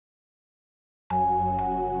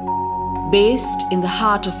Based in the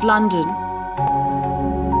heart of London,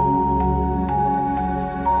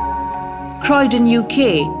 Croyodon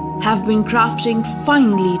UK have been crafting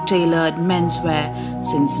finely tailored menswear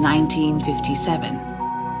since 1957.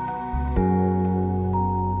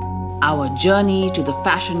 Our journey to the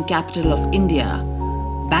fashion capital of India,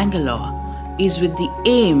 Bangalore, is with the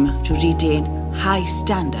aim to retain high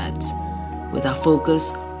standards, with our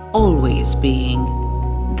focus always being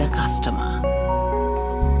the customer.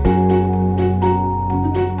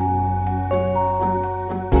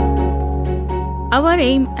 Our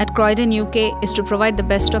aim at Croyodon UK is to provide the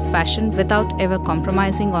best of fashion without ever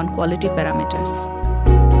compromising on quality parameters.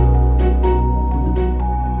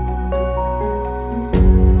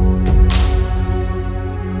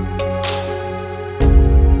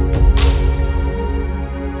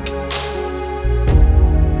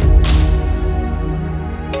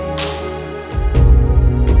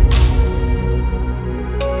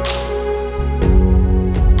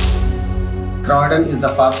 Croyodon is the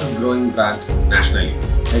fastest growing brand nationally.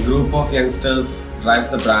 A group of youngsters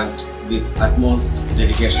drives the brand with utmost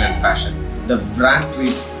dedication and passion. The brand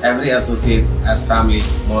treats every associate as family,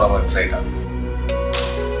 moreover trader.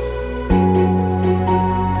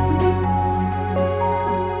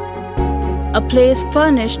 A place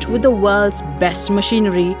furnished with the world's best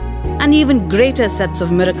machinery and even greater sets of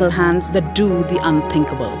miracle hands that do the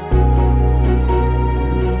unthinkable.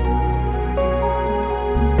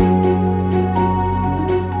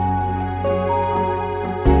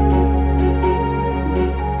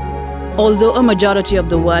 Although a majority of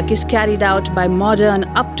the work is carried out by modern,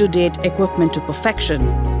 up-to-date equipment to perfection,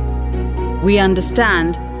 we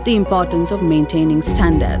understand the importance of maintaining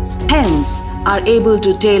standards. Hence, are able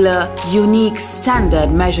to tailor unique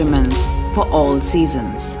standard measurements for all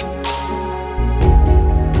seasons.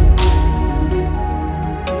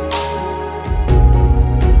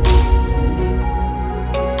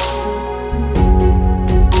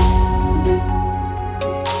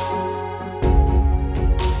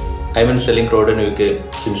 I've been selling Croyodon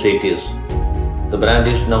UK since 8 years. The brand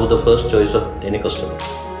is now the first choice of any customer.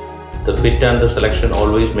 The fit and the selection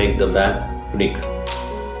always make the brand unique.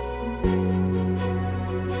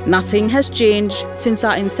 Nothing has changed since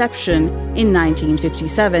our inception in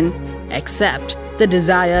 1957, except the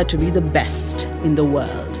desire to be the best in the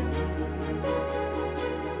world.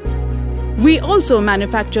 We also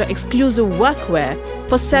manufacture exclusive workwear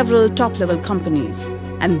for several top-level companies,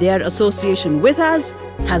 and their association with us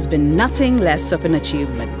has been nothing less of an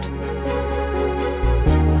achievement.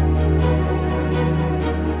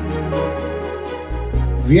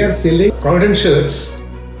 We are selling Croyodon shirts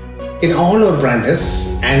in all our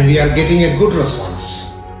branches and we are getting a good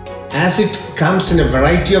response, as it comes in a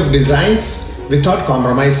variety of designs without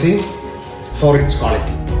compromising for its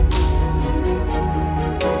quality.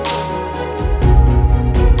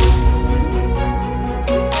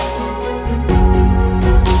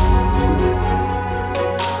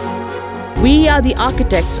 We are the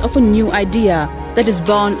architects of a new idea that is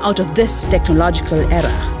born out of this technological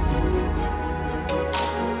era.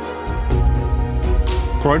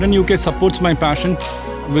 Croyodon UK supports my passion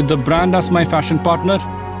with the brand as my fashion partner,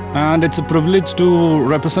 and it's a privilege to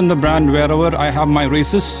represent the brand wherever I have my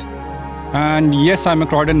races. And yes, I'm a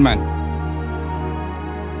Croyodon man.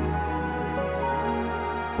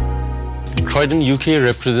 Croyodon UK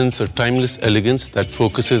represents a timeless elegance that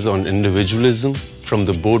focuses on individualism from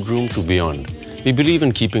the boardroom to beyond. We believe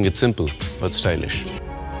in keeping it simple but stylish.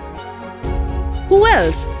 Who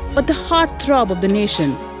else but the heartthrob of the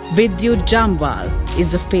nation, Vidyut Jamwal,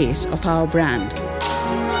 is the face of our brand.